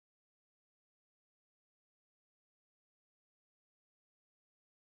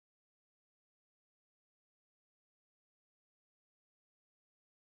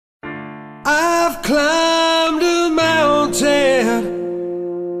I've climbed a mountain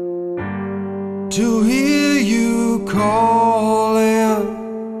to hear you calling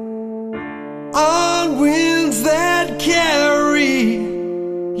on winds that carry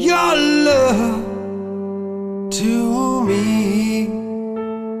your love to me.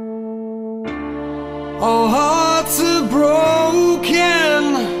 All hearts are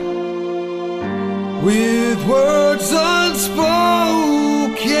broken with words unspoken,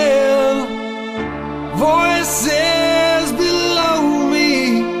 voices below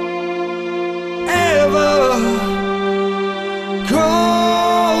me ever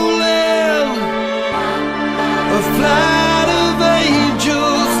calling. A flight of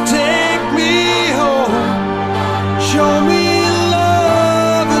angels, take me home, show me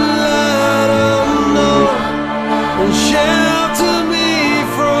love and light unknown, and shelter me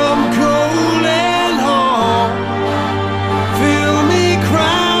from cold and harm. Feel me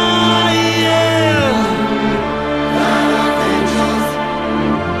crying. Flight of angels,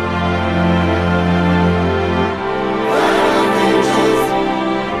 flight of angels.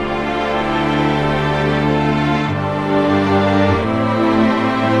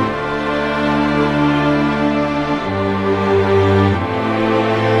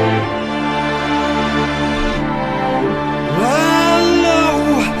 I know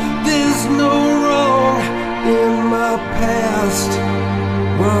there's no wrong in my past,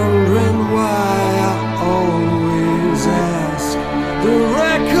 wondering why I always ask. The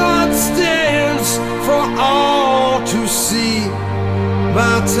record stands for all to see.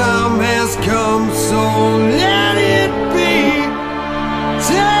 My time has come, so let